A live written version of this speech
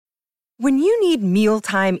When you need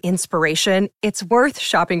mealtime inspiration, it's worth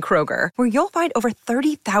shopping Kroger, where you'll find over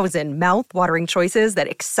 30,000 mouth-watering choices that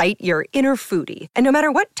excite your inner foodie. And no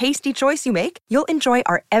matter what tasty choice you make, you'll enjoy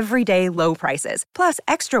our everyday low prices, plus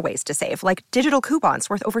extra ways to save, like digital coupons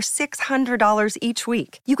worth over $600 each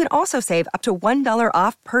week. You can also save up to $1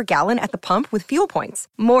 off per gallon at the pump with fuel points.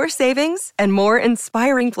 More savings and more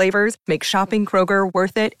inspiring flavors make shopping Kroger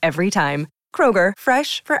worth it every time. Kroger,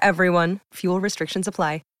 fresh for everyone. Fuel restrictions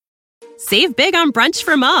apply. Save big on brunch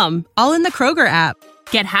for mom, all in the Kroger app.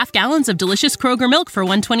 Get half gallons of delicious Kroger milk for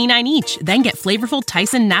 $1.29 each. Then get flavorful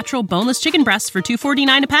Tyson natural boneless chicken breasts for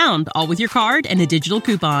 $2.49 a pound, all with your card and a digital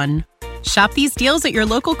coupon. Shop these deals at your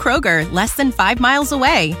local Kroger, less than 5 miles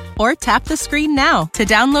away. Or tap the screen now to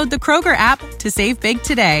download the Kroger app to save big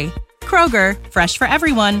today. Kroger, fresh for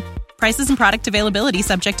everyone. Prices and product availability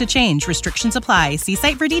subject to change. Restrictions apply. See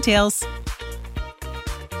site for details.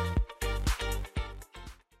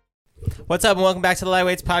 What's up, and welcome back to the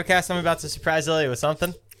Lightweights Podcast. I'm about to surprise Elliot with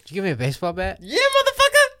something. Did you give me a baseball bat? Yeah,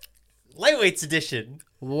 motherfucker! Lightweights edition.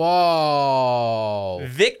 Whoa.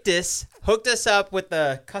 Victus hooked us up with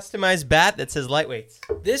a customized bat that says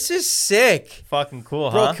Lightweights. This is sick. Fucking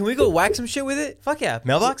cool, Bro, huh? can we go whack some shit with it? Fuck yeah.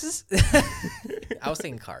 Mailboxes? I was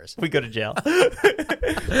thinking cars. We go to jail. Look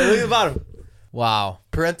at the bottom. Wow.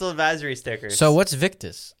 Parental advisory stickers. So what's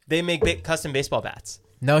Victus? They make custom baseball bats.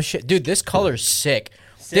 No shit. Dude, this color's sick.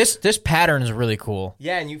 This pattern is really cool.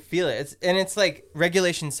 Yeah, and you feel it. It's like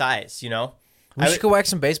regulation size, you know? We should go whack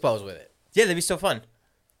some baseballs with it. Yeah, that'd be so fun.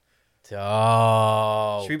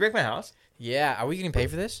 Oh. Should we break my house? Yeah. Are we getting paid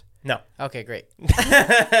for this? No. Okay, great.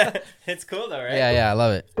 It's cool though, right? Yeah, I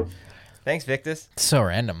love it. Thanks, Victus. It's so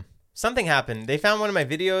random. Something happened. They found one of my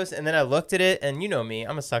videos, and then I looked at it, and you know me.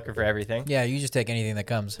 I'm a sucker for everything. Yeah, you just take anything that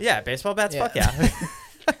comes. Yeah, baseball bats? Yeah. Fuck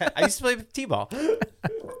yeah. I used to play t-ball.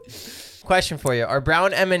 Question for you. Are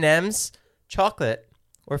brown M&Ms chocolate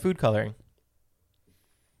or food coloring?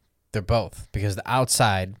 They're both, because the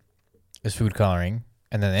outside is food coloring,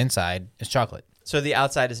 and then the inside is chocolate. So the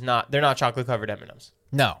outside is not, they're not chocolate-covered M&Ms.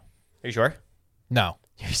 No. Are you sure? No.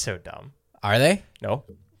 You're so dumb. Are they? No.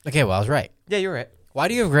 Okay, well, I was right. Yeah, you're right. Why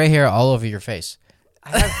do you have gray hair all over your face?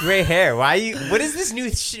 I have gray hair. Why you? What is this new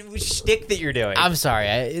shtick that you're doing? I'm sorry.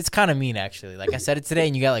 It's kind of mean, actually. Like, I said it today,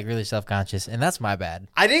 and you got, like, really self-conscious, and that's my bad.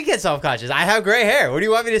 I didn't get self-conscious. I have gray hair. What do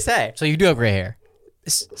you want me to say? So you do have gray hair.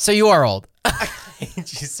 So you are old. I hate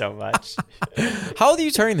you so much. How old are you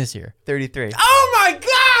turning this year? 33. Oh, my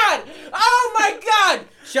God! Oh, my God!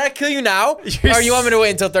 Should I kill you now? Or you want me to wait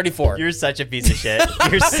until 34? You're such a piece of shit.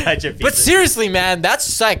 You're such a piece But of seriously, man,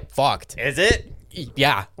 that's, like, fucked. shit. Is it?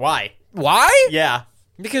 Yeah. Why? Why? Yeah.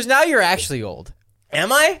 Because now you're actually old.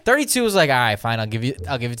 Am I? 32 is like, all right, fine, I'll give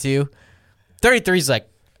it to you. 33 is like,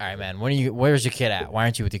 all right, man, where's your kid at? Why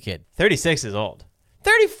aren't you with your kid? 36 is old.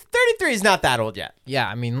 33 is not that old yet. Yeah,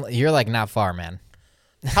 I mean, you're like not far, man.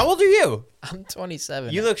 How old are you? I'm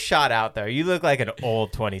 27. You look shot out there. You look like an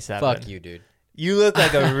old 27. Fuck you, dude. You look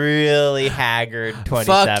like a really haggard 27.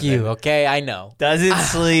 Fuck you, okay? I know. Doesn't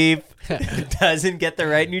sleep. Doesn't get the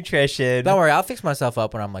right nutrition. Don't worry, I'll fix myself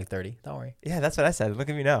up when I'm like 30. Don't worry. Yeah, that's what I said. Look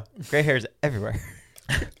at me now. Gray hair's everywhere.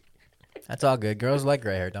 That's all good. Girls like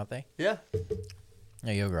gray hair, don't they? Yeah.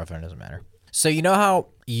 Yeah, your girlfriend doesn't matter. So you know how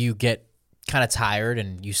you get kind of tired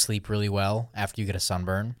and you sleep really well after you get a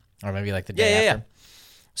sunburn? Or maybe like the day after? Yeah.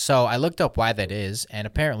 So I looked up why that is, and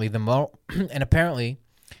apparently the more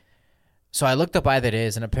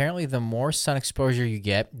sun exposure you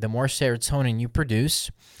get, the more serotonin you produce,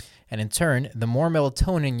 and in turn, the more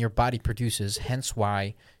melatonin your body produces, hence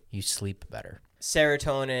why you sleep better.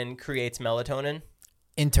 Serotonin creates melatonin?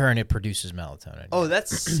 In turn, it produces melatonin. Oh,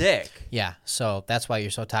 that's sick. Yeah, so that's why you're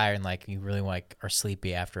so tired and like you really like are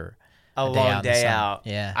sleepy after A day long out in the day sun. out.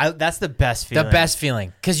 Yeah. That's the best feeling. The best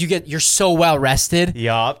feeling. Because you're so well rested.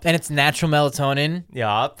 Yup. And it's natural melatonin.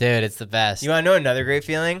 Yup. Dude, it's the best. You want to know another great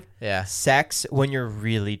feeling? Yeah. Sex when you're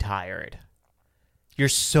really tired. You're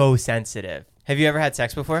so sensitive. Have you ever had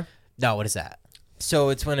sex before? No, what is that? So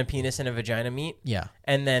it's when a penis and a vagina meet. Yeah.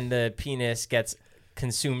 And then the penis gets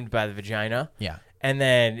consumed by the vagina. Yeah. And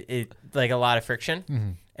then it, like a lot of friction.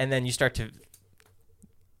 Mm-hmm. And then you start to...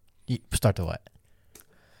 You start to what?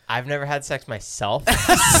 I've never had sex myself. From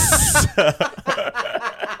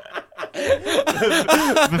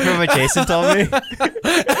what Jason told me.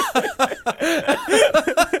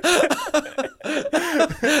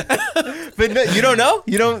 But no, you don't know?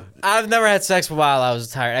 You don't... I've never had sex while I was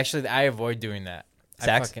tired. Actually, I avoid doing that.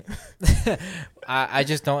 Sex? I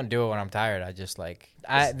just don't do it when I'm tired. I just like...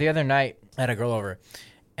 the other night, I had a girl over.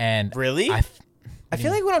 And Really? I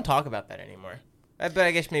feel like we don't talk about that anymore. But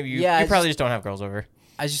I guess maybe you Yeah, probably just don't have girls over.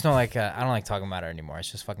 I just don't like. I don't like talking about it anymore.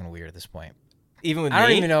 It's just fucking weird at this point. Even with I don't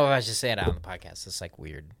me? even know if I should say it out on the podcast. It's like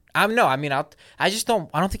weird. I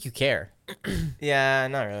don't think you care. Yeah,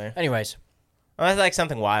 not really. Anyways, Unless like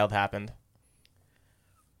something wild happened.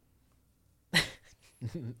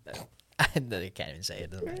 I can't even say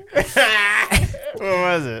it. Doesn't matter. What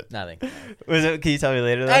was it? Nothing. Was it? Can you tell me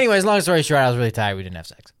later? Though? Anyways, long story short, I was really tired. We didn't have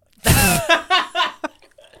sex.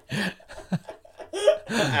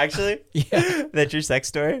 Actually, Yeah. That's your sex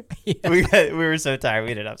story. Yeah. We were so tired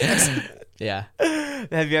we didn't have sex. Yeah.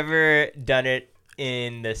 Have you ever done it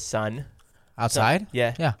in the sun? Outside?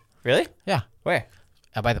 Yeah. Yeah. Really? Yeah. Where?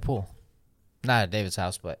 Out by the pool. Not at David's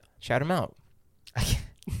house, but Shout him out. I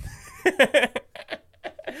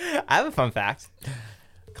have a fun fact.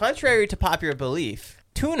 Contrary to popular belief,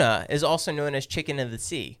 tuna is also known as chicken of the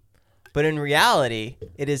sea. But in reality,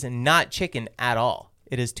 it is not chicken at all.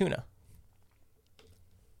 It is tuna.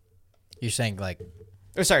 you're saying like,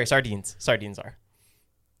 Oh, sorry, sardines. Sardines are.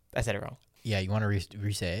 I said it wrong. yeah, you want to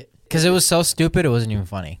re-say it? Because it was so stupid, it wasn't even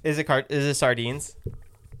funny. Is it sardines?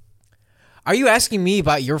 Are you asking me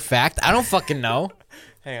about your fact? I don't fucking know.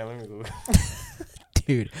 Hang on, let me Google.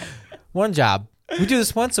 Dude, one job. We do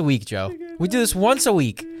this once a week, Joe. We do this once a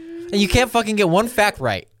week. And you can't fucking get one fact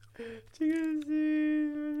right.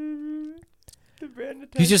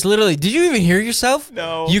 You just literally, did you even hear yourself?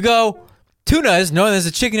 No. You go, tuna is known as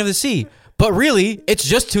the chicken of the sea. But really, it's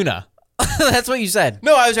just tuna. That's what you said.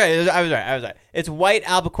 No, I was right. I was right. It's white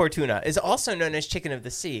albacore tuna. It's also known as chicken of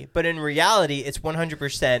the sea, but in reality, it's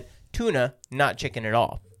 100% tuna, not chicken at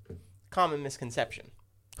all. Common misconception.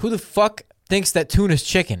 Who the fuck thinks that tuna's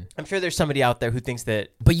chicken? I'm sure there's somebody out there who thinks that.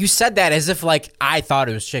 But you said that as if like I thought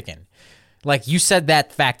it was chicken. Like you said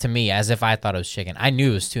that fact to me as if I thought it was chicken. I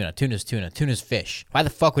knew it was tuna. Tuna's tuna. Tuna's fish. Why the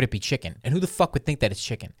fuck would it be chicken? And who the fuck would think that it's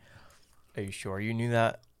chicken? Are you sure you knew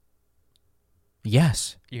that?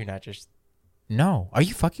 Yes. You're not just. No. Are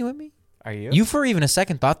you fucking with me? Are you? You for even a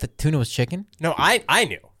second thought that tuna was chicken? No, I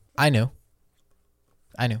knew. I knew.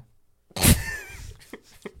 I knew.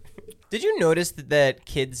 Did you notice that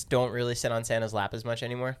kids don't really sit on Santa's lap as much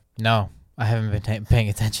anymore? No. I haven't been paying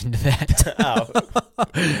attention to that. Oh.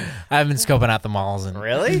 I haven't been scoping out the malls and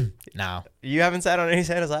Really? no. You haven't sat on any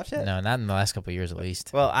Santa's lap yet? No, not in the last couple of years at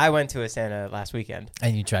least. Well, I went to a Santa last weekend.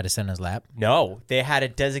 And you tried to sit on his lap? No, they had a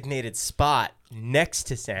designated spot next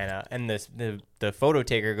to Santa, and the photo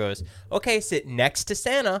taker goes, "Okay, sit next to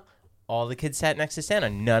Santa." All the kids sat next to Santa.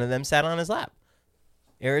 None of them sat on his lap.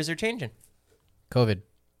 Eras are changing. COVID.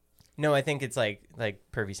 No, I think it's like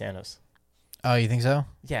pervy Santas. Oh, you think so?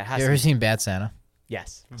 Yeah, it has You to ever be. seen Bad Santa?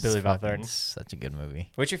 Yes, Billy Bob Thornton. It's such a good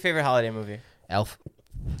movie. What's your favorite holiday movie? Elf.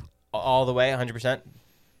 All the way, 100%.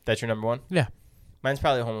 That's your number one. Yeah. Mine's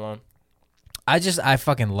probably Home Alone. I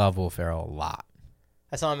fucking love Will Ferrell a lot.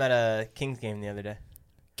 I saw him at a Kings game the other day.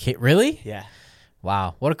 Really? Yeah,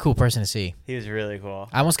 Wow. What a cool person to see. he was really cool.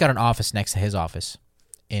 I almost got an office next to his office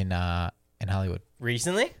in Hollywood.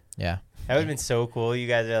 Recently, Yeah. that would have been so cool. You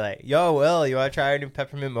guys are like, "Yo, Will, you want to try our new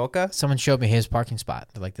peppermint mocha?" Someone showed me his parking spot.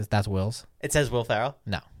 They're like, that's Will's. It says Will Ferrell.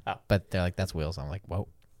 No. Oh. But they're like, that's Will's. I'm like, whoa.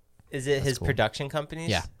 Is it his cool. production companies?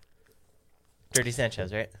 Yeah. Dirty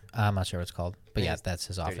Sanchez, right? I'm not sure what it's called. But yeah, It's that's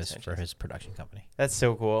his 30 office Sanchez. for his production company. That's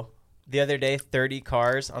so cool. The other day, 30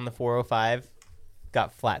 cars on the 405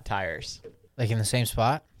 got flat tires. Like in the same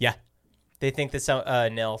spot? Yeah. They think that some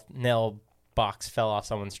nail box fell off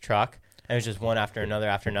someone's truck. And it was just one after another,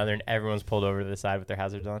 and everyone's pulled over to the side with their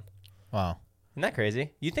hazards on. Wow. Isn't that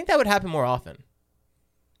crazy? You'd think that would happen more often.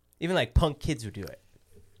 Even like punk kids would do it.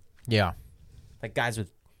 Yeah. Like guys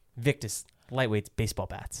with Victus lightweight baseball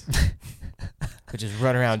bats. Would just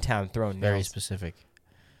run around town throwing Very nails. specific.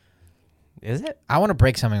 Is it? I want to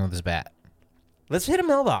break something with this bat. Let's hit a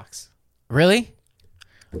mailbox. Really?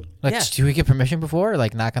 Like, Yeah. do we get permission before?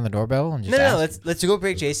 Like, knock on the doorbell and just No, ask? let's go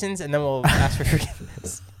break Jason's and then we'll ask for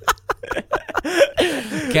forgiveness.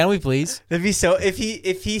 Can we please? That'd be so. If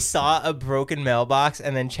he saw a broken mailbox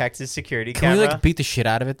and then checked his security Can camera. we like beat the shit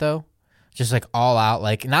out of it though? Just like all out,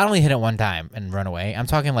 like not only hit it one time and run away. I'm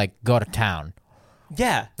talking like go to town,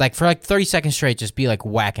 Yeah, like for like 30 seconds straight, just be like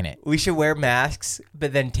whacking it. we should wear masks,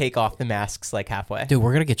 but then take off the masks like halfway. Dude,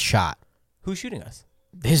 we're gonna get shot. Who's shooting us?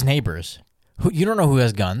 His neighbors. Who you don't know who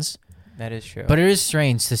has guns, That is true. but it is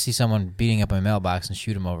strange to see someone beating up a mailbox and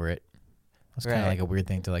shoot him over it. That's kind of Right. like a weird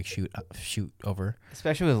thing to like shoot over.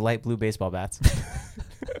 especially with light blue baseball bats.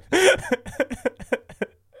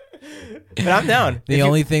 But I'm down. The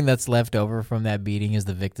only thing that's left over from that beating is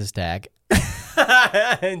the Victus tag.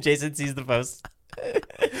 And Jason sees the post.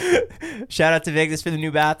 Shout out to Vegas for the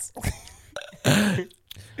new bats.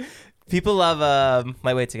 People love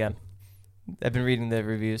lightweights again. I've been reading the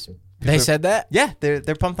reviews. They said that? Yeah,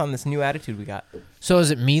 they're pumped on this new attitude we got. So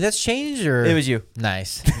is it me that's changed, or It was you.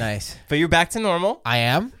 Nice. But you're back to normal. I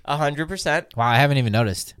am? 100%. Wow, I haven't even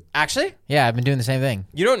noticed. Actually? Yeah, I've been doing the same thing.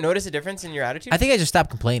 You don't notice a difference in your attitude? I think I just stopped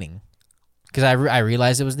complaining because I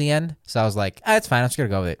realized it was the end. So I was like, it's fine. I'm just going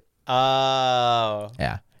to go with it. Oh.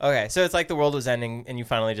 Yeah. Okay, so it's like the world was ending and you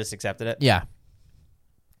finally just accepted it? Yeah.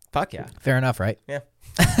 Fuck yeah. Fair enough, right? Yeah.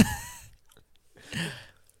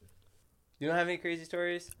 You don't have any crazy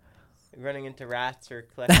stories? Running into rats or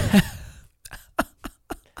collecting?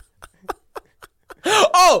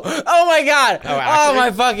 Oh my God. actually?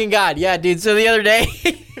 My fucking God. Yeah, dude. So the other day,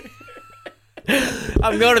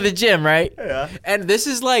 I'm going to the gym, right? Yeah. And this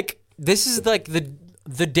is like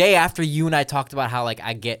the day after you and I talked about how like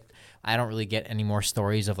I don't really get any more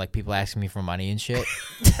stories of like people asking me for money and shit.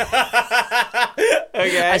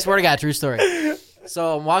 Okay. I swear to God, true story.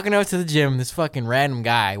 So I'm walking up to the gym. This fucking random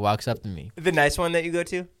guy walks up to me. The nice one that you go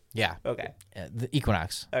to? Yeah. Okay. The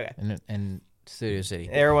Equinox. Okay. In Studio City.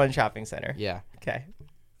 Air One Shopping Center. Yeah. Okay.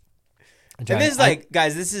 And this is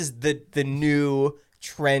guys, this is the new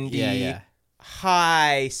trendy,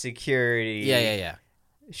 high security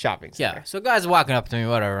shopping center. Yeah. So guy's walking up to me,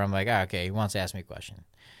 whatever. I'm like, okay, he wants to ask me a question.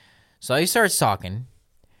 So he starts talking,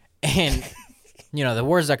 and the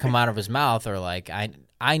words that come out of his mouth are like, I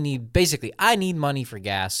need money for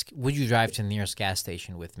gas. Would you drive to the nearest gas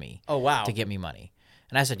station with me? Oh, wow. To get me money.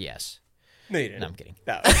 And I said yes. No, you didn't. No, I'm kidding.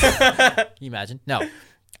 No. Can you imagine? No.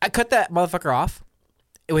 I cut that motherfucker off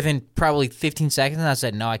within probably 15 seconds, and I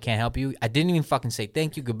said, no, I can't help you. I didn't even fucking say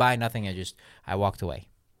thank you, goodbye, nothing. I walked away.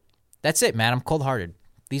 That's it, man. I'm cold-hearted.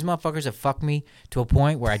 These motherfuckers have fucked me to a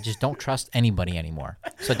point where I just don't trust anybody anymore.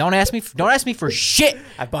 So don't ask me for shit.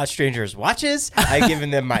 I bought strangers watches. I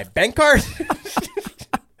given them my bank card.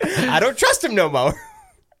 I don't trust him no more.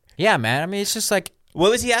 Yeah, man. I mean, it's just like, what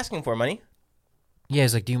was he asking for? Money? Yeah,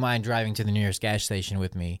 he's like, do you mind driving to the nearest gas station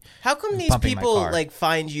with me? How come these people like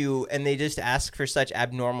find you and they just ask for such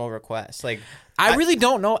abnormal requests? Like, I really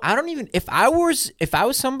don't know. I don't even if I was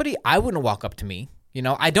somebody, I wouldn't walk up to me.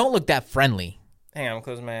 I don't look that friendly. Hang on, I'm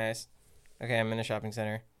closing my eyes. Okay, I'm in a shopping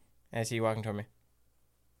center. I see you walking toward me.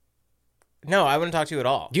 No, I wouldn't talk to you at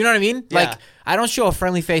all. Do you know what I mean? Yeah. Like, I don't show a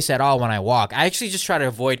friendly face at all when I walk. I actually just try to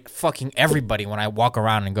avoid fucking everybody when I walk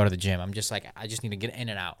around and go to the gym. I'm just like, I just need to get in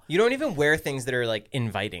and out. You don't even wear things that are like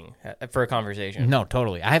inviting for a conversation. No,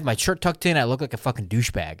 totally. I have my shirt tucked in. I look like a fucking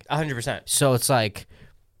douchebag. 100%. So it's like,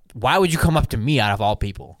 why would you come up to me out of all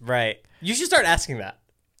people? Right. You should start asking that.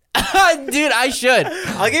 Dude, I should.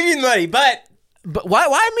 I'll give you the money, but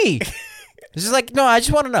why me? This is like, no, I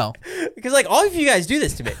just want to know. Because like all of you guys do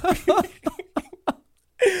this to me.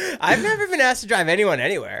 I've never been asked to drive anyone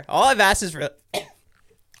anywhere. All I've asked is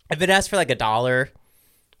I've been asked for like $1,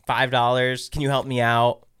 $5. Can you help me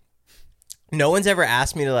out? No one's ever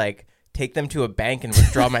asked me to like take them to a bank and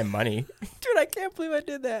withdraw my money. Dude, I can't believe I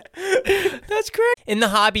did that. That's great. In the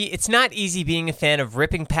hobby, it's not easy being a fan of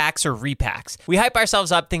ripping packs or repacks. We hype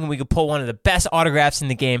ourselves up thinking we could pull one of the best autographs in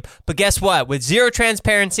the game, but guess what? With zero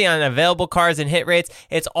transparency on available cards and hit rates,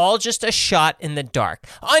 it's all just a shot in the dark.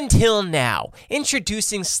 Until now.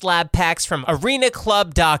 Introducing slab packs from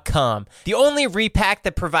arenaclub.com, the only repack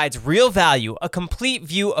that provides real value, a complete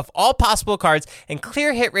view of all possible cards, and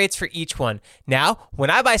clear hit rates for each one. Now, when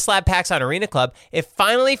I buy slab packs on Arena Club, it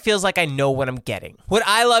finally feels like I know what I'm getting. What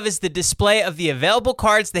I love is the display of the available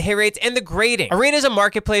cards, the hit rates, and the grading. Arena is a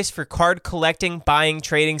marketplace for card collecting, buying,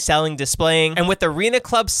 trading, selling, displaying, and with Arena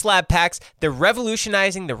Club slab packs, they're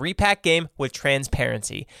revolutionizing the repack game with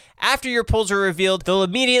transparency. After your pulls are revealed, they'll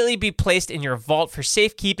immediately be placed in your vault for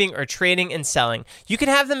safekeeping or trading and selling. You can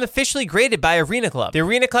have them officially graded by Arena Club. The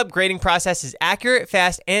Arena Club grading process is accurate,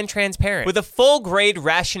 fast, and transparent, with a full grade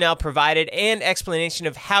rationale provided and explanation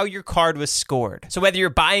of how your card was scored. So whether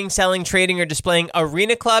you're buying, selling, trading, or displaying,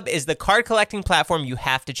 Arena Club is the card collecting platform you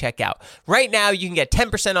have to check out. Right now, you can get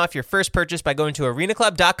 10% off your first purchase by going to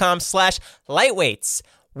arenaclub.com/lightweights.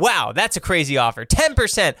 Wow, that's a crazy offer.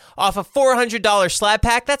 10% off a $400 slab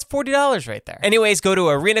pack. That's $40 right there. Anyways, go to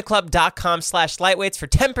arenaclub.com/lightweights for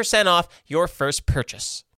 10% off your first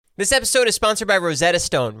purchase. This episode is sponsored by Rosetta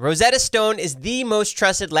Stone. Rosetta Stone is the most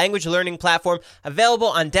trusted language learning platform available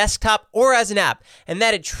on desktop or as an app, and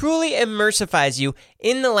that it truly immersifies you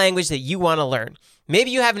in the language that you want to learn.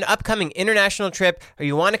 Maybe you have an upcoming international trip or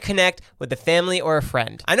you want to connect with a family or a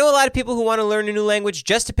friend. I know a lot of people who want to learn a new language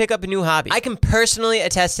just to pick up a new hobby. I can personally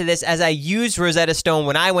attest to this as I used Rosetta Stone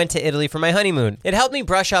when I went to Italy for my honeymoon. It helped me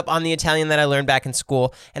brush up on the Italian that I learned back in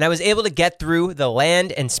school, and I was able to get through the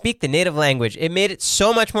land and speak the native language. It made it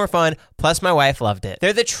so much more fun, plus my wife loved it.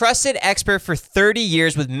 They're the trusted expert for 30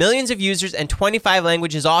 years with millions of users and 25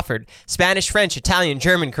 languages offered. Spanish, French, Italian,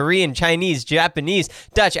 German, Korean, Chinese, Japanese,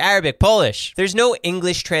 Dutch, Arabic, Polish. There's no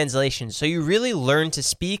English translation, so you really learn to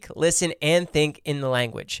speak, listen, and think in the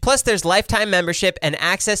language. Plus, there's lifetime membership and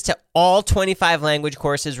access to all 25 language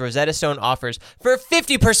courses Rosetta Stone offers for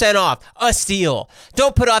 50% off. A steal.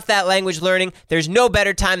 Don't put off that language learning. There's no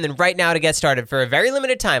better time than right now to get started. For a very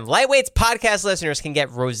limited time, Lightweight's podcast listeners can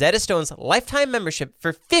get Rosetta Stone's lifetime membership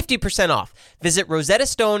for 50% off. Visit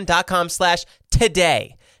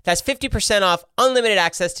rosettastone.com/today. That's 50% off unlimited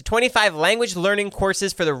access to 25 language learning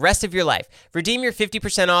courses for the rest of your life. Redeem your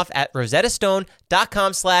 50% off at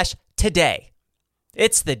rosettastone.com/today.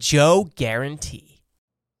 It's the Joe Guarantee.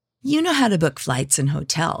 You know how to book flights and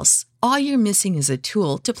hotels. All you're missing is a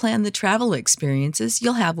tool to plan the travel experiences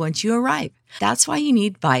you'll have once you arrive. That's why you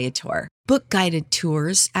need Viator. Book guided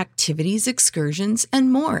tours, activities, excursions,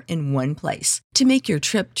 and more in one place to make your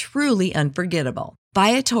trip truly unforgettable.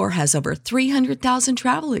 Viator has over 300,000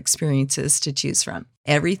 travel experiences to choose from.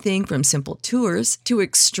 Everything from simple tours to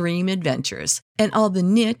extreme adventures and all the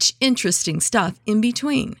niche, interesting stuff in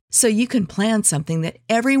between. So you can plan something that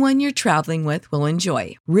everyone you're traveling with will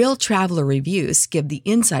enjoy. Real traveler reviews give the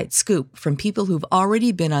inside scoop from people who've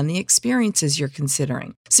already been on the experiences you're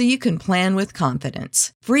considering. So you can plan with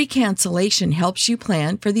confidence. Free cancellation helps you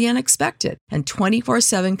plan for the unexpected. And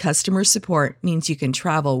 24/7 customer support means you can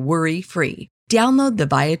travel worry-free. Download the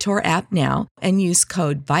Viator app now and use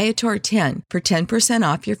code Viator10 for 10%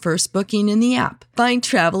 off your first booking in the app. Find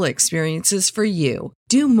travel experiences for you.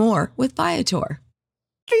 Do more with Viator.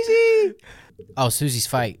 Easy. Oh, Susie's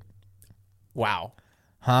fight. Wow.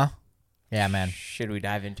 Huh? Yeah, man. Should we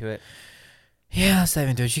dive into it? Yeah, let's dive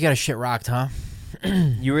into it. She got a shit rocked, huh?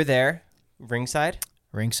 You were there, ringside?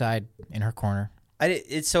 Ringside in her corner.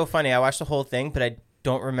 It's so funny. I watched the whole thing, but I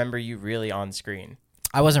don't remember you really on screen.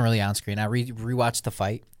 I wasn't really on screen. I rewatched the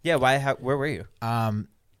fight. Yeah, why? Where were you?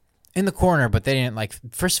 In the corner, but they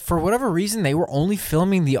didn't for whatever reason they were only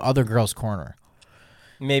filming the other girl's corner.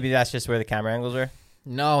 Maybe that's just where the camera angles were.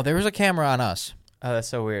 No, there was a camera on us. Oh, that's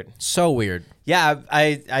so weird. So weird. Yeah,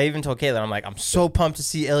 I even told Caitlin, I'm like, I'm so pumped to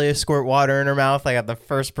see Ilya squirt water in her mouth like at the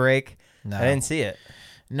first break. No. I didn't see it.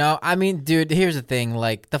 No, I mean, dude, here's the thing.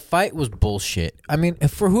 Like, the fight was bullshit. I mean,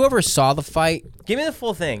 for whoever saw the fight... Give me the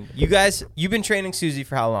full thing. You guys, you've been training Susie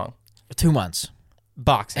for how long? 2 months.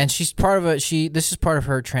 Boxing. And she's part of this is part of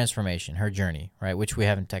her transformation, her journey, right? Which we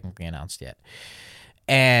haven't technically announced yet.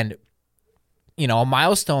 And, you know, a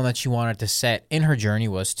milestone that she wanted to set in her journey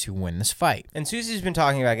was to win this fight. And Susie's been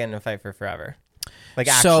talking about getting a fight for forever. Like,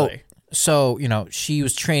 actually. So, you know, she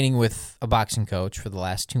was training with a boxing coach for the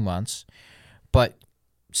last 2 months. But...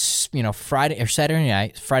 you know, Friday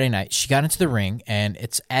night, she got into the ring, and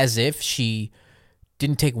it's as if she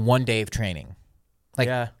didn't take 1 day of training.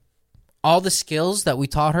 Like, all the skills that we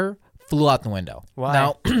taught her flew out the window. Why?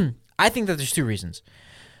 Now, I think that there's 2 reasons.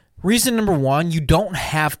 Reason number 1, you don't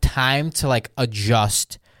have time to, like,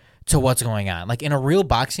 adjust to what's going on. Like, in a real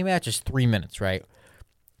boxing match, it's 3 minutes, right?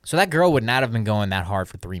 So that girl would not have been going that hard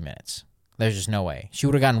for 3 minutes. There's just no way. She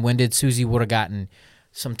would have gotten winded. Susie would have gotten...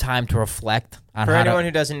 some time to reflect on For anyone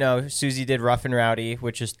who doesn't know, Susie did Rough and Rowdy,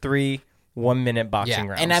 which is 3 1-minute boxing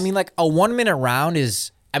rounds. And I mean, like, a 1-minute round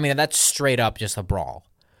is, I mean, that's straight up just a brawl.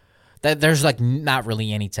 There's, like, not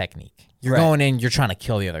really any technique. You're going in, you're trying to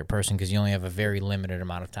kill the other person because you only have a very limited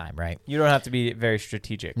amount of time, right? You don't have to be very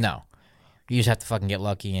strategic. No. You just have to fucking get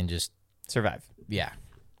lucky and just... survive. Yeah.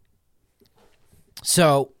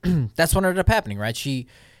 So, that's what ended up happening, right? She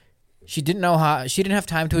didn't know how... she didn't have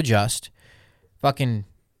time to adjust. Fucking,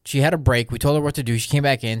 she had a break. We told her what to do. She came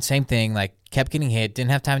back in. Same thing. Like, kept getting hit. Didn't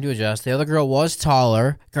have time to adjust. The other girl was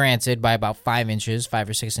taller, granted, by about 5 inches, 5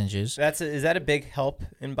 or 6 inches. Is that a big help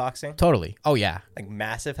in boxing? Totally. Oh, yeah. Like,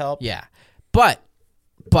 massive help? Yeah. But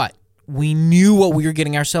we knew what we were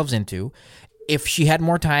getting ourselves into. If she had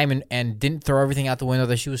more time and didn't throw everything out the window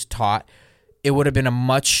that she was taught, it would have been a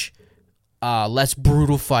much less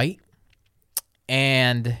brutal fight.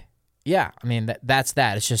 And, yeah, I mean, that's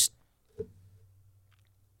that. It's just...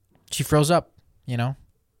 she froze up, you know?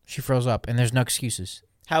 She froze up, and there's no excuses.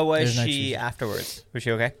 How was she afterwards? Was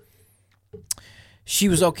she okay? She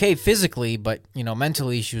was okay physically, but, you know,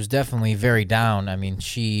 mentally she was definitely very down. I mean,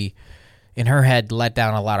 she, in her head, let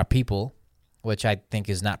down a lot of people. which I think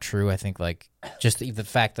is not true. I think like just the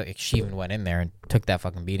fact that she even went in there and took that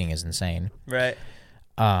fucking beating is insane. Right.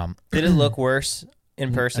 Did it look worse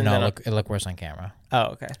in person? No, it looked worse on camera.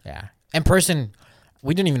 Oh, okay. Yeah, in person,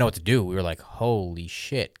 we didn't even know what to do. We were like, "Holy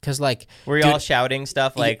shit!" Because like, were you all shouting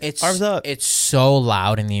stuff like it's, "Arms up"? It's so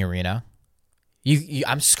loud in the arena.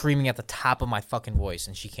 I'm screaming at the top of my fucking voice,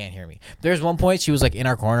 and she can't hear me. There's one point she was like in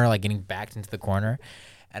our corner, like getting backed into the corner,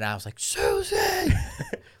 and I was like, "Susie,"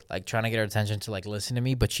 like trying to get her attention to like listen to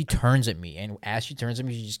me, but she turns at me, and as she turns at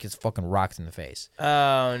me, she just gets fucking rocked in the face.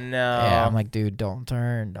 Oh no! Yeah, I'm like, dude, don't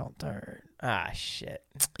turn. Ah, shit.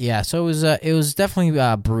 Yeah, so it was definitely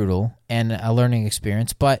brutal and a learning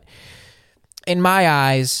experience, but in my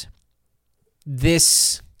eyes,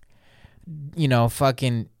 this,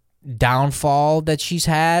 fucking downfall that she's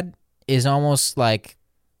had is almost like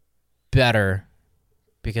better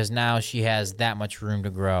because now she has that much room to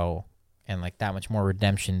grow and like that much more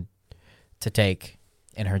redemption to take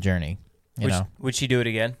in her journey. Would she do it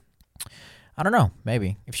again? I don't know.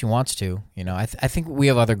 Maybe if she wants to, I think we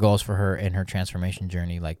have other goals for her in her transformation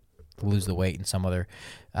journey, like lose the weight and some other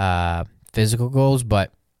physical goals.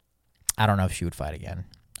 But I don't know if she would fight again.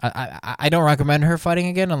 I don't recommend her fighting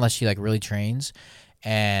again unless she like really trains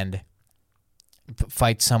and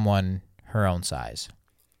fights someone her own size.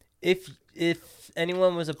 If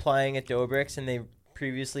anyone was applying at Dobrik's and they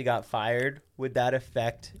previously got fired, would that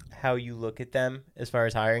affect how you look at them as far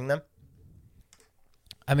as hiring them?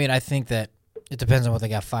 I mean, I think that it depends on what they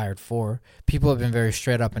got fired for. People have been very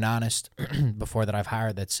straight up and honest before that I've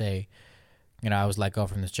hired that say, I was let go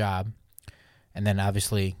from this job. And then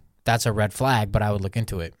obviously that's a red flag, but I would look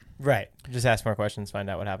into it. Right. Just ask more questions, find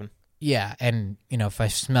out what happened. Yeah. And, if I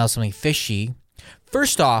smell something fishy,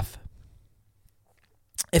 first off,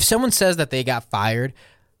 if someone says that they got fired,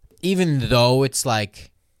 even though it's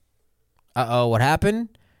like, uh-oh, what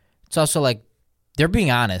happened? It's also like they're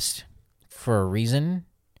being honest for a reason.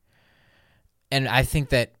 And I think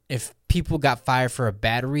that if people got fired for a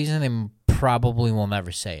bad reason, they probably will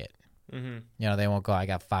never say it. Mm-hmm. They won't go, I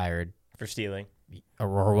got fired. For stealing.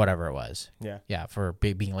 Or whatever it was. Yeah. Yeah, for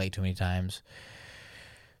being late too many times.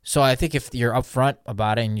 So I think if you're upfront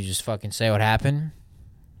about it and you just fucking say what happened,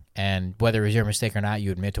 and whether it was your mistake or not,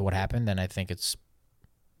 you admit to what happened, then I think it's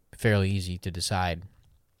fairly easy to decide.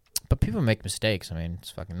 But people make mistakes. I mean,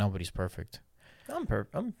 it's fucking nobody's perfect. I'm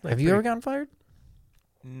perfect. Have you ever gotten fired?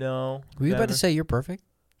 No. Were you about to say you're perfect?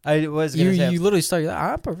 I was going to say... You literally started,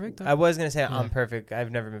 I'm perfect. I was going to say I'm perfect.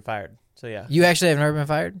 I've never been fired. So, yeah. You actually have never been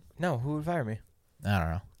fired? No. Who would fire me? I don't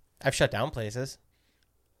know. I've shut down places.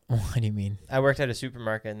 What do you mean? I worked at a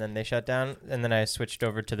supermarket, and then they shut down, and then I switched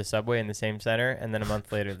over to the Subway in the same center, and then a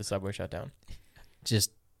month later, the Subway shut down.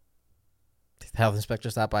 Just... health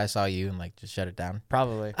inspector stopped by, saw you, and like just shut it down.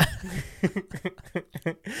 Probably.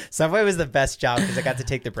 Subway was the best job because I got to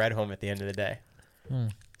take the bread home at the end of the day.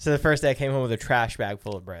 So the first day I came home with a trash bag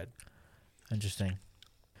full of bread. Interesting.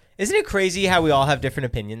 Isn't it crazy how we all have different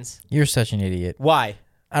opinions? You're such an idiot. Why?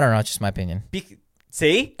 I don't know. It's just my opinion.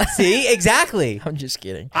 See, exactly. I'm just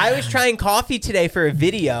kidding. I was trying coffee today for a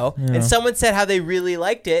video, and someone said how they really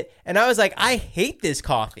liked it, and I was like, I hate this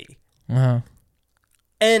coffee. Uh-huh.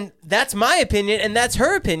 And that's my opinion, and that's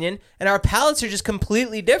her opinion, and our palates are just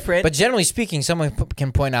completely different. But generally speaking, someone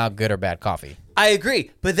can point out good or bad coffee. I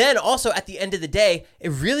agree. But then also at the end of the day, it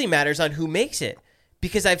really matters on who makes it.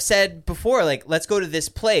 Because I've said before, like, let's go to this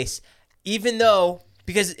place,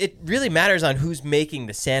 because it really matters on who's making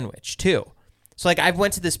the sandwich too. So like I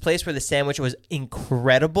went to this place where the sandwich was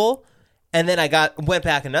incredible, and then I went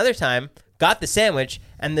back another time, got the sandwich,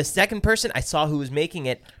 and the second person I saw who was making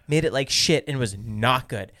it made it like shit and was not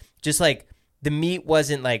good. Just like the meat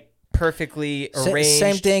wasn't like perfectly arranged.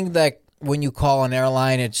 Same thing that when you call an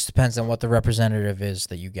airline, it just depends on what the representative is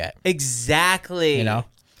that you get. Exactly.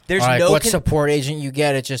 There's like no what support agent you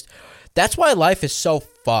get. It's just that's why life is so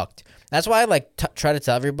fucked. That's why I like try to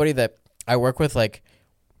tell everybody that I work with, like,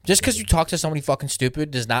 just because you talk to somebody fucking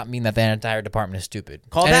stupid does not mean that the entire department is stupid.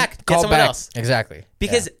 Call back. Get someone else. Exactly.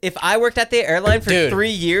 Because if I worked at the airline for 3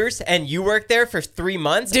 years and you worked there for 3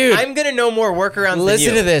 months, I'm going to know more workarounds than you.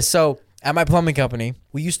 Listen to this. So at my plumbing company,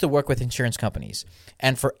 we used to work with insurance companies.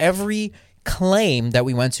 And for every claim that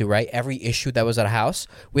we went to, right, every issue that was at a house,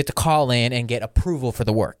 we had to call in and get approval for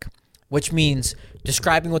the work, which means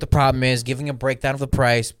describing what the problem is, giving a breakdown of the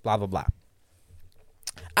price, blah, blah, blah.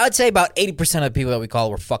 I would say about 80% of the people that we call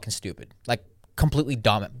were fucking stupid, like completely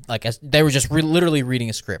dumb. Like they were just literally reading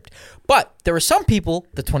a script. But there were some people,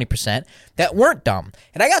 the 20%, that weren't dumb.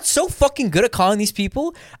 And I got so fucking good at calling these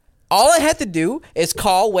people. All I had to do is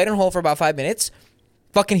call, wait on hold for about 5 minutes,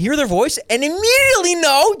 fucking hear their voice and immediately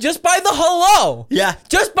know just by the hello. Yeah.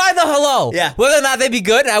 Just by the hello. Yeah. Whether or not they'd be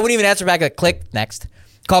good, I wouldn't even answer back. Like, click, next.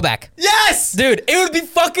 Call back. Yes! Dude, it would be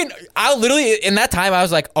fucking... I literally, in that time, I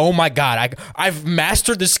was like, oh my God, I've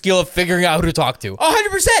mastered the skill of figuring out who to talk to.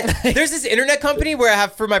 100%. There's this internet company where I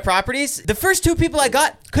have for my properties. The first 2 people I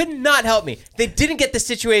got could not help me. They didn't get the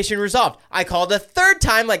situation resolved. I called a third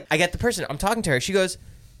time. Like, I get the person. I'm talking to her. She goes,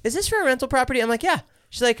 is this for a rental property? I'm like, yeah.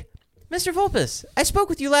 She's like, Mr. Volpes, I spoke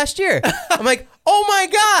with you last year. I'm like, oh my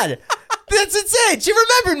God. That's insane. She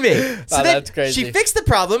remembered me. So then that's crazy. She fixed the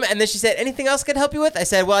problem, and then she said, anything else I could help you with? I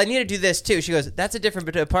said, well, I need to do this too. She goes, that's a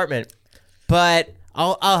different apartment, but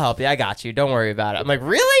I'll help you. I got you. Don't worry about it. I'm like,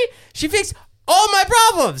 really? She fixed all my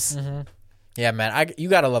problems. Mm-hmm. Yeah, man. You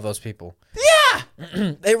gotta love those people. Yeah.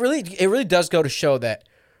 It really does go to show that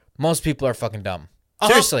most people are fucking dumb.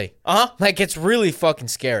 Seriously. Like, it's really fucking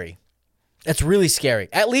scary. It's really scary.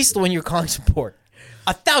 At least when you're calling support.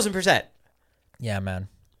 1,000%. Yeah, man.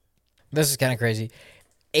 This is kind of crazy.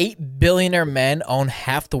 8 billionaire men own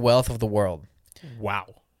half the wealth of the world.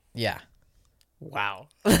 Wow. Yeah. Wow.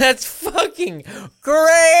 That's fucking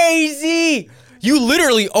crazy. You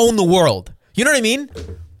literally own the world. You know what I mean?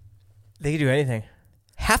 They can do anything.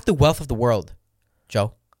 Half the wealth of the world,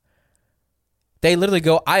 Joe. They literally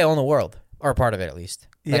go, I own the world. Or a part of it, at least.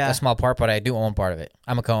 Like Yeah. a small part, but I do own part of it.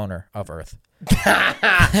 I'm a co-owner of Earth.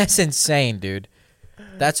 That's insane, dude.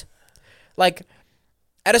 That's, like,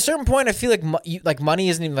 at a certain point, I feel like money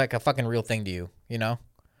isn't even, like, a fucking real thing to you, you know?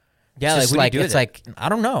 Yeah, It's just like, what do you do it's with like, I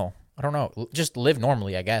don't know. Just live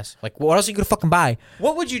normally, I guess. Like, what else are you going to fucking buy?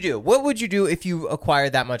 What would you do? What would you do if you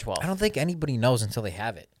acquired that much wealth? I don't think anybody knows until they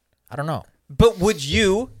have it. I don't know. But would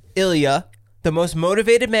you, Ilya, the most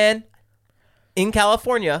motivated man in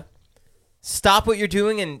California, stop what you're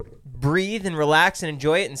doing and breathe and relax and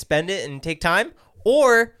enjoy it and spend it and take time?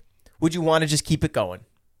 Or would you want to just keep it going?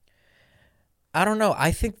 I don't know.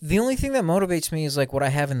 I think the only thing that motivates me is like what I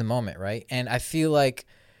have in the moment, right? And I feel like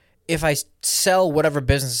if I sell whatever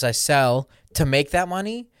business I sell to make that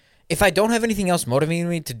money, if I don't have anything else motivating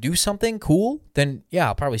me to do something cool, then yeah,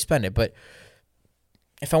 I'll probably spend it. But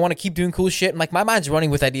if I want to keep doing cool shit, like my mind's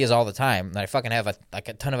running with ideas all the time, and I fucking have a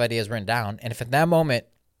ton of ideas written down. And if at that moment,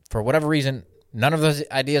 for whatever reason, none of those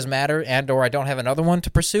ideas matter and or I don't have another one to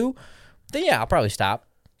pursue, then yeah, I'll probably stop.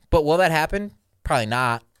 But will that happen? Probably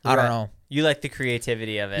not. I don't know. You like the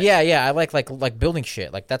creativity of it. Yeah. I like building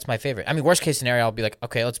shit. Like, that's my favorite. I mean, worst case scenario, I'll be like,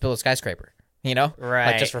 okay, let's build a skyscraper. You know? Right.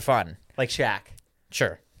 Like, just for fun. Like Shaq.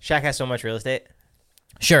 Sure. Shaq has so much real estate.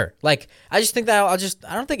 Sure. Like, I just think that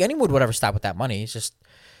I don't think anyone would ever stop with that money. It's just,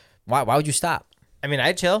 why would you stop? I mean,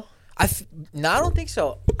 I'd chill. No, I don't think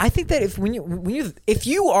so. I think that if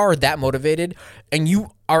you are that motivated and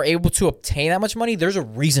you are able to obtain that much money, there's a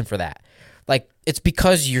reason for that. Like, it's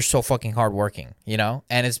because you're so fucking hardworking, you know?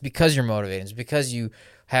 And it's because you're motivated. It's because you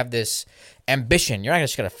have this ambition. You're not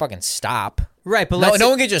just going to fucking stop. Right, but no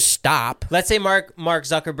one can just stop. Let's say Mark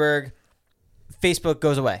Zuckerberg, Facebook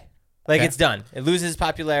goes away. Like, Okay. it's done. It loses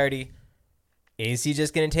popularity. Is he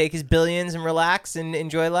just going to take his billions and relax and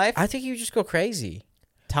enjoy life? I think you just go crazy.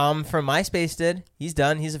 Tom from MySpace did. He's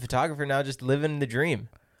done. He's a photographer now, just living the dream.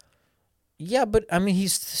 Yeah, but I mean, he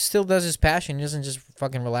still does his passion. He doesn't just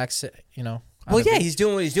fucking relax, you know. Well, yeah, he's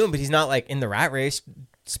doing what he's doing, but he's not like in the rat race,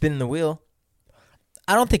 spinning the wheel.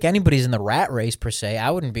 I don't think anybody's in the rat race per se. I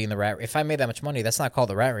wouldn't be in the rat. If I made that much money, that's not called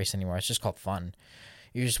the rat race anymore. It's just called fun.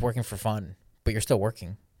 You're just working for fun, but you're still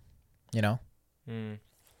working. You know.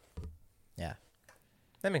 Yeah.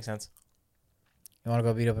 That makes sense. You want to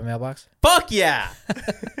go beat up a mailbox? Fuck yeah!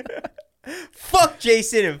 Fuck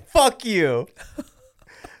Jason and fuck you.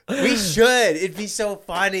 We should. It'd be so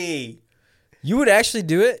funny. You would actually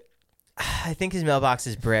do it? I think his mailbox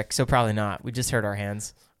is brick, so probably not. We just hurt our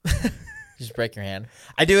hands. Just break your hand.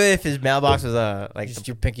 I do it if his mailbox was like Just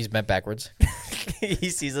your pinky's bent backwards. he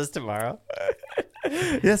sees us tomorrow.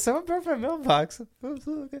 Yeah, someone broke my mailbox.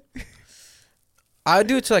 Okay. I would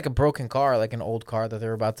do it to like a broken car, like an old car that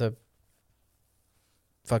they're about to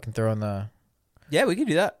fucking throw in the Yeah, we could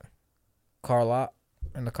do that. car lot,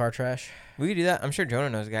 in the car trash. We could do that. I'm sure Jonah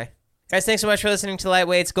knows a guy. Guys, thanks so much for listening to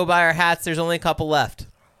Lightweights. Go buy our hats. There's only a couple left.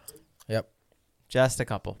 Yep. Just a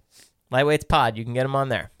couple. Lightweights Pod. You can get them on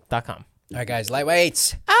there.com. All right, guys,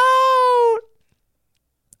 lightweights. Out!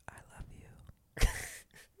 I love you.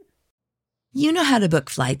 You know how to book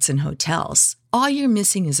flights and hotels. All you're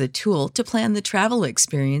missing is a tool to plan the travel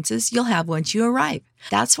experiences you'll have once you arrive.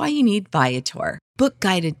 That's why you need Viator. Book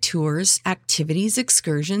guided tours, activities,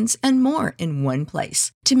 excursions, and more in one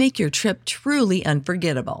place to make your trip truly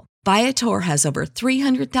unforgettable. Viator has over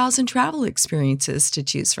 300,000 travel experiences to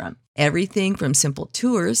choose from. Everything from simple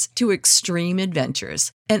tours to extreme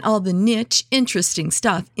adventures and all the niche, interesting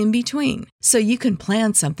stuff in between. So you can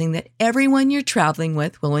plan something that everyone you're traveling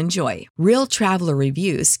with will enjoy. Real traveler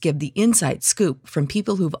reviews give the inside scoop from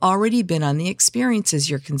people who've already been on the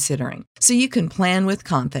experiences you're considering. So you can plan with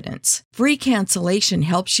confidence. Free cancellation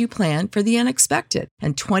helps you plan for the unexpected.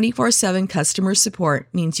 And 24/7 customer support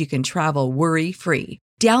means you can travel worry-free.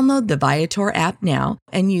 Download the Viator app now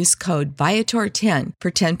and use code Viator10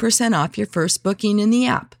 for 10% off your first booking in the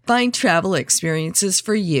app. Find travel experiences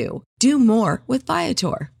for you. Do more with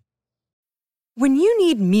Viator. When you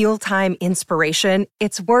need mealtime inspiration,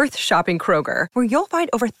 it's worth shopping Kroger, where you'll find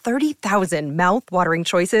over 30,000 mouth-watering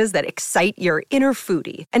choices that excite your inner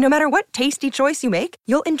foodie. And no matter what tasty choice you make,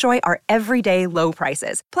 you'll enjoy our everyday low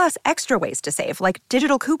prices, plus extra ways to save, like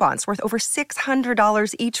digital coupons worth over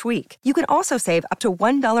 $600 each week. You can also save up to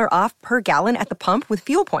 $1 off per gallon at the pump with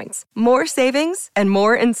fuel points. More savings and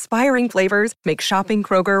more inspiring flavors make shopping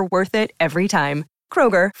Kroger worth it every time.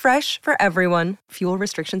 Kroger, fresh for everyone. Fuel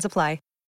restrictions apply.